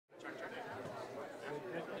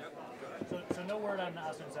when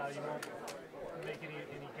Asun's out, you won't make any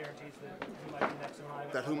guarantees that he might be next in line.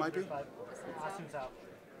 That who might be? Asun's out.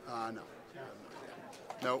 No.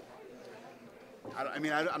 No. I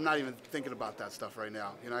mean, I'm not even thinking about that stuff right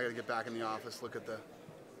now. You know, I got to get back in the office, look at the...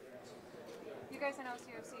 You guys announced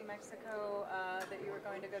UFC Mexico that you were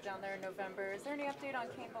going to go down there in November. Is there any update on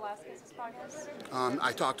Cain Velasquez's progress?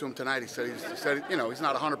 I talked to him tonight. He said, you know, he's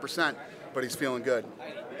not 100%, but he's feeling good.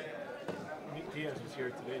 Diaz was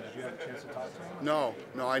here today. Did you have a chance to talk to him? No.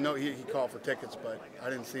 I know he called for tickets, but I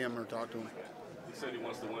didn't see him or talk to him. He said he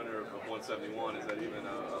wants the winner of 171. Is that even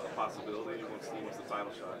a possibility? He wants the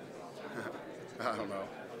title shot. I don't know.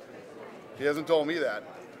 He hasn't told me that.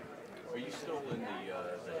 Are you still in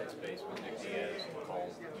the headspace with Nick Diaz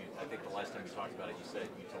called you? I think the last time we talked about it, you said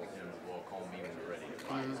you told him, "Well, call me when you're ready to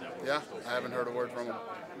fight." Is that what Yeah, I haven't heard a word from him.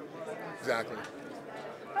 Exactly.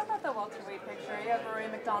 How about the welterweight picture? You have Rory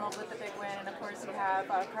McDonald with the big win, and of course you have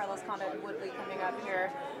Carlos Condit Woodley coming up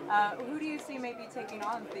here. Who do you see maybe taking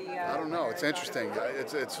on the? I don't know. It's interesting.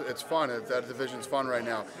 It's fun. That division's fun right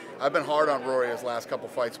now. I've been hard on Rory his last couple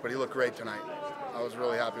fights, but he looked great tonight. I was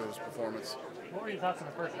really happy with his performance. What were your thoughts in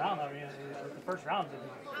the first round? I mean, the first round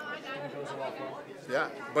didn't go so well for him. Yeah,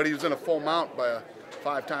 but he was in a full mount by a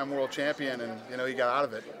 5-time world champion, and you know he got out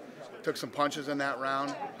of it. Took some punches in that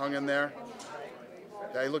round, hung in there.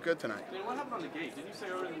 Yeah, he looked good tonight. What happened on the gate? Did you say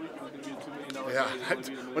earlier in the week it was going to be a $2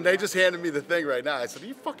 million? Yeah, when they just handed me the thing right now, I said, "Are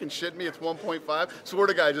you fucking shitting me? It's 1.5." Swear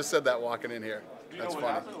to God, I just said that walking in here. Do you know what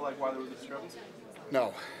happened? Like why there was a discrepancy?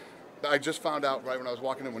 No, I just found out right when I was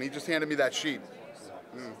walking in when he just handed me that sheet.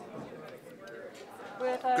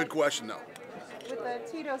 Good question, though.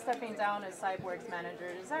 With Tito stepping down as Cyborg's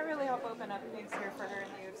manager, does that really help open up things here for her in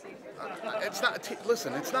the UFC? It's not.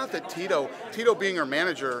 Listen, it's not that Tito being her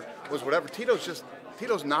manager was whatever.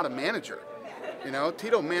 Tito's not a manager. You know,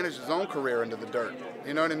 Tito managed his own career into the dirt.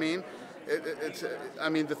 You know what I mean? I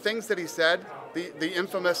mean, the things that he said, the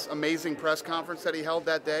infamous, amazing press conference that he held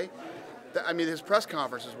that day. I mean, his press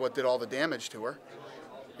conference is what did all the damage to her.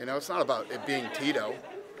 You know, it's not about it being Tito.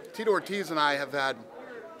 Tito Ortiz and I have had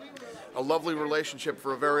a lovely relationship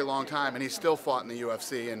for a very long time, and he still fought in the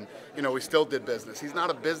UFC, and you know, we still did business. He's not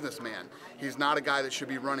a businessman. He's not a guy that should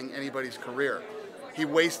be running anybody's career. He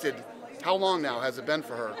wasted, how long now has it been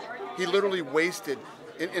for her? He literally wasted,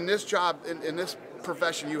 in this job, in this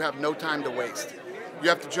profession, you have no time to waste. You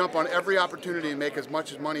have to jump on every opportunity and make as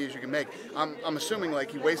much money as you can make. I'm assuming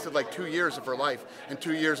like he wasted like 2 years of her life and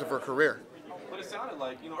 2 years of her career. But it sounded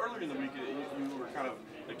like, you know, earlier in the week you were kind of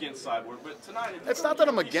against Cyborg, but tonight it's not that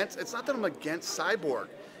I'm against. It's not that I'm against Cyborg.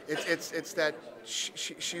 It's that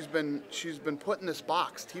she's been put in this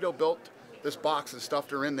box. Tito built this box and stuffed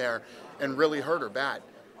her in there and really hurt her bad.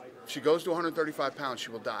 If she goes to 135 pounds, she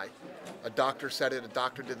will die. A doctor said it. A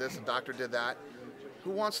doctor did this. A doctor did that.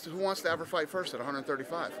 Who wants to ever fight first at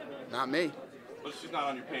 135? Not me. But she's not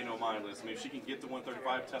on your pay no mind list. I mean, if she can get to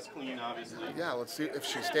 135, test clean, obviously. Yeah, let's see. If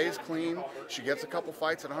she stays clean, she gets a couple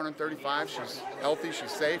fights at 135, she's healthy, she's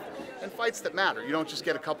safe, and fights that matter. You don't just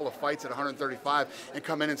get a couple of fights at 135 and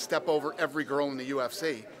come in and step over every girl in the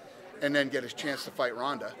UFC and then get a chance to fight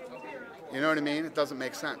Ronda. You know what I mean? It doesn't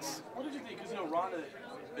make sense. What did you think? Because, you know, Ronda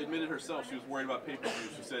admitted herself she was worried about pay-per-view.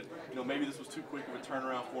 She said, you know, maybe this was too quick of a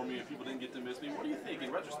turnaround for me and people didn't get to miss me. What do you think?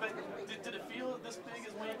 In retrospect, did it feel this big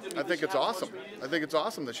as week? I think it's awesome. I think it's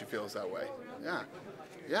awesome that she feels that way. Yeah.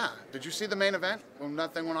 Yeah. Did you see the main event when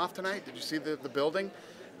that thing went off tonight? Did you see the building?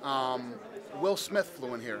 Will Smith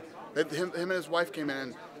flew in here. Him and his wife came in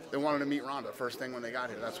and they wanted to meet Ronda first thing when they got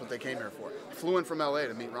here. That's what they came here for. Flew in from LA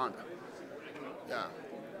to meet Ronda. Yeah.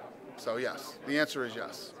 So yes, the answer is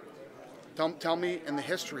yes. Tell me in the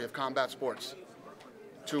history of combat sports,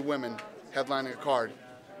 2 women headlining a card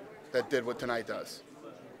that did what tonight does.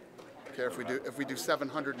 Okay, if we do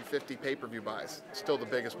 750 pay-per-view buys, it's still the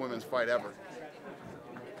biggest women's fight ever.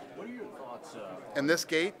 What are your thoughts? And this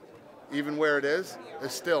gate, even where it is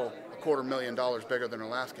still $250,000 bigger than her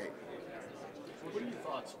last gate. What are your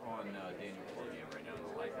thoughts on Daniel Cormier right now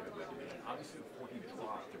in the light heavyweight division? Obviously, before he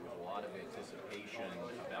dropped, there was a lot of anticipation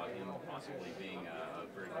about him possibly being a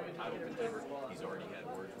very good title contender. He's already had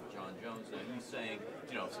words with John Jones. Now he's saying,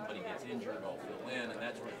 you know, if somebody gets injured, I'll fill in, and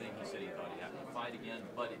that sort of thing. He said he thought he'd have to fight again,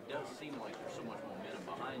 but it does seem like there's so much momentum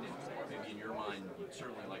behind him. Maybe in your mind, you'd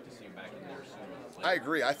certainly like to see him back in there sooner than later. I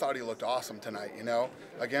agree. I thought he looked awesome tonight, you know,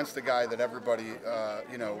 against the guy that everybody,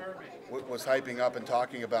 you know, was hyping up and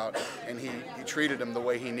talking about, and he treated him the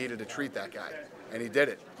way he needed to treat that guy, and he did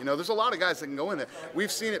it. You know, there's a lot of guys that can go in there.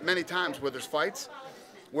 We've seen it many times where there's fights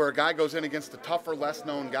where a guy goes in against a tougher,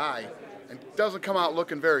 less-known guy and doesn't come out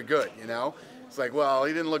looking very good, you know. It's like, well,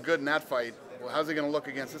 he didn't look good in that fight. Well, how's he going to look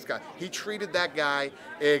against this guy? He treated that guy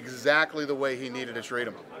exactly the way he needed to treat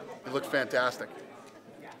him. He looked fantastic.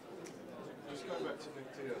 Just going back to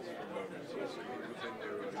Nick Diaz for a moment. So he was in there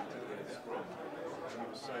doing his scrum, and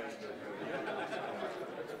he was saying that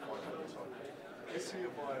is he a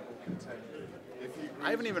viable contender? I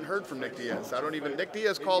haven't even heard from Nick Diaz. Nick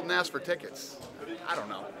Diaz called and asked for tickets. I don't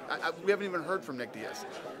know. We haven't even heard from Nick Diaz.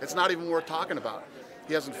 It's not even worth talking about.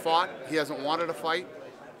 He hasn't fought. He hasn't wanted to fight,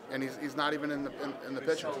 and he's not even in the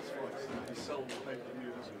picture. He sells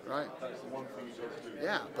pay-per-view, doesn't he? Right. That's the one thing he does do.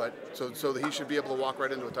 Yeah, but so that he should be able to walk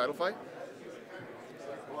right into a title fight?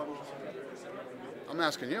 Well, I'm I'm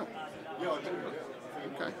asking. asking you. Yeah, I do.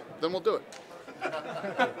 Okay, then we'll do it.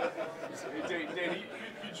 Danny,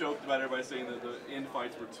 you joked about everybody saying that the end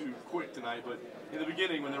fights were too quick tonight, but in the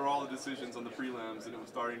beginning when there were all the decisions on the prelims and it was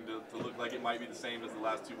starting to look like it might be the same as the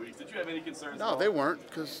last 2 weeks, did you have any concerns? No, they weren't,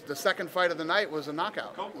 because the second fight of the night was a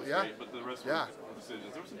knockout. Coke was Yeah. great, but the rest Yeah. were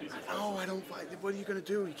decisions. There were some decent fights. No, I don't fight. What are you going to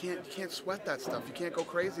do? You can't sweat that stuff. You can't go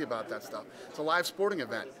crazy about that stuff. It's a live sporting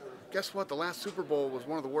event. Guess what? The last Super Bowl was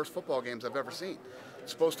one of the worst football games I've ever seen.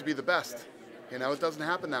 It's supposed to be the best. You know, it doesn't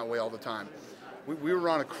happen that way all the time. We were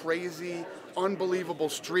on a crazy, unbelievable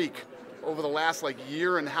streak over the last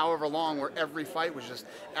year and however long, where every fight was just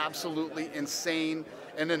absolutely insane,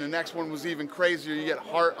 and then the next one was even crazier. You get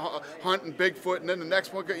Hunt and Bigfoot, and then the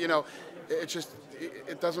next one, you know,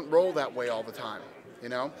 it doesn't roll that way all the time. You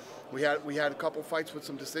know, we had a couple fights with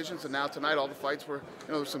some decisions, and now tonight all the fights were,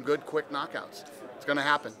 you know, some good quick knockouts. It's going to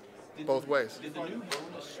happen both ways. Did the new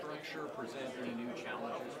bonus structure present any new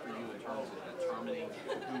challenges for you in terms of determining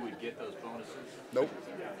who would get those bonuses? Nope,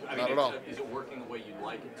 I mean, not at all. Is it working the way you'd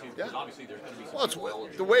like it to? Yeah. Because obviously there's going to be some Well, people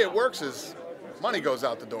the way it works is money goes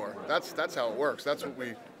out the door. That's how it works. That's what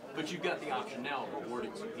we. But you've got the option now of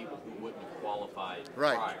rewarding some people who wouldn't have qualified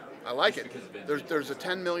Right. prior. I like just it. because of injury. There's a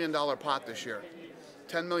 $10 million pot this year.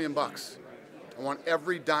 $10 million bucks. I want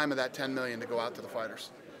every dime of that $10 million to go out to the fighters.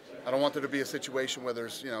 I don't want there to be a situation where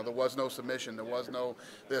there's, you know, there was no submission, there was no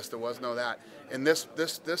this, there was no that. In this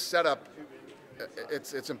setup,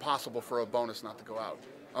 it's impossible for a bonus not to go out,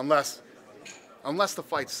 unless the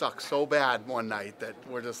fight sucks so bad one night that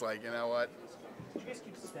we're just like, you know what? Did you guys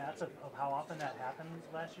keep stats of how often that happened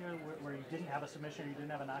last year, where you didn't have a submission or you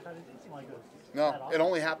didn't have a knockout? It didn't seem like it was No, that it often.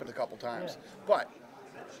 only happened a couple times. Yeah. But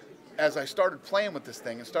as I started playing with this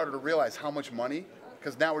thing and started to realize how much money,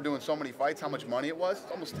 because now we're doing so many fights, how much money it was,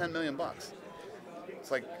 it's almost $10 million bucks. It's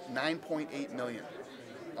like 9.8 million.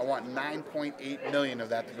 I want 9.8 million of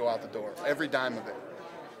that to go out the door, every dime of it.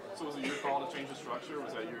 So was it your call to change the structure?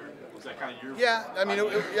 Was that kind of your? Yeah, I mean, it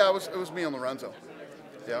was me and Lorenzo.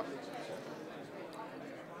 Yeah.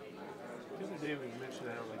 The other day we mentioned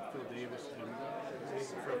how Phil Davis is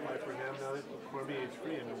waiting for a fight for him now that Cormier is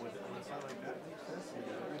free. I mean, would a fight like that make sense?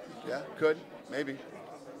 Yeah, could, maybe.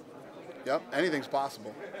 Yep, anything's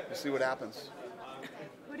possible. We'll see what happens.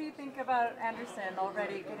 What do you think about Anderson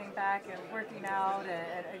already getting back and working out?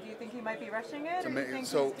 And do you think he might be rushing it? Or do you think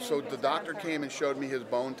So he's doing the things doctor long-term? came and showed me his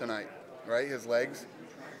bone tonight, right? His legs,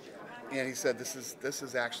 and he said this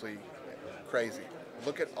is actually crazy.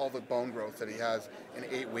 Look at all the bone growth that he has in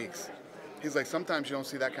 8 weeks. He's like, sometimes you don't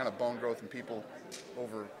see that kind of bone growth in people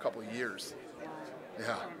over a couple of years.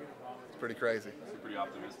 Yeah, it's pretty crazy. Pretty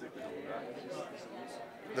optimistic that he'll be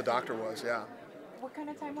back. The doctor was, yeah, What kind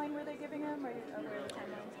of timeline were they giving him? Or aware of the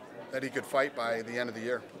timeline? that he could fight by the end of the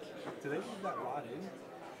year. Do they leave that rod in?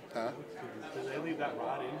 Huh? Do they leave that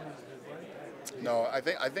rod in his leg? No, I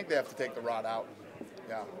think they have to take the rod out.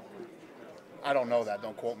 Yeah. I don't know that.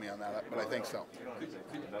 Don't quote me on that, but I think so.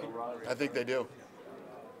 I think they do.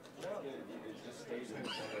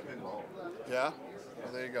 Yeah?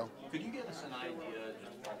 Well, there you go. Could you give us an idea,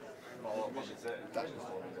 just follow up on this?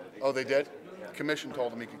 Oh, they did? Commission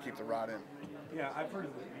told him he could keep the rod in. Yeah, I've heard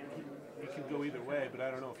it can go either way, but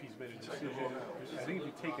I don't know if he's made a decision. I think if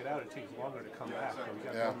you take it out, it takes longer to come back. So we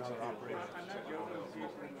got Yeah. another operation.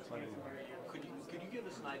 Could you give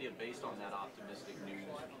us an idea, based on that optimistic news,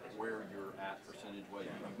 where you're at percentage-wise?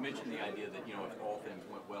 You've mentioned the idea that, you know, if all things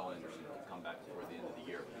went well, Anderson could come back before the end of the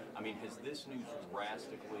year. I mean, has this news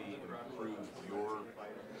drastically improved your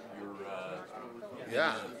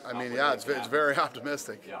Yeah, I mean, yeah, it's very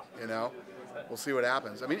optimistic. Yeah. You know, we'll see what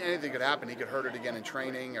happens. I mean, anything could happen. He could hurt it again in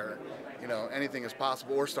training, or, you know, anything is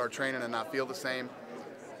possible, or start training and not feel the same.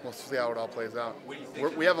 We'll see how it all plays out. What do you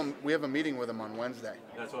think? We have a meeting with him on Wednesday.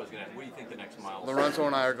 That's what I was going to ask. What do you think the next mile is? Lorenzo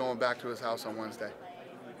and I are going back to his house on Wednesday.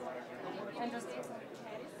 And just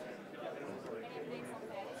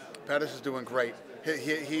Pettis is doing great.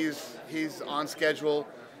 He's on schedule,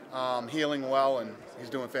 healing well, and he's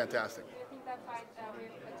doing fantastic. Do you think that fight with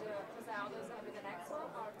Giselle is going to be the next one?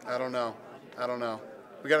 Or I don't know. I don't know.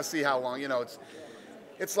 We got to see how long. You know,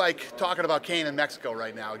 it's like talking about Kane in Mexico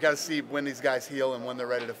right now. We got to see when these guys heal and when they're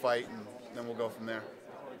ready to fight, and then we'll go from there.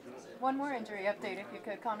 One more injury update, if you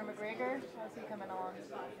could. Conor McGregor, how's he coming along?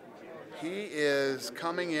 He is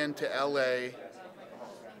coming into LA.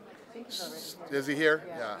 Is he here?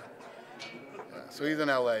 Yeah. So he's in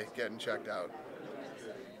LA getting checked out.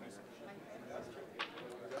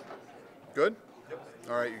 Good?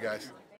 All right, you guys.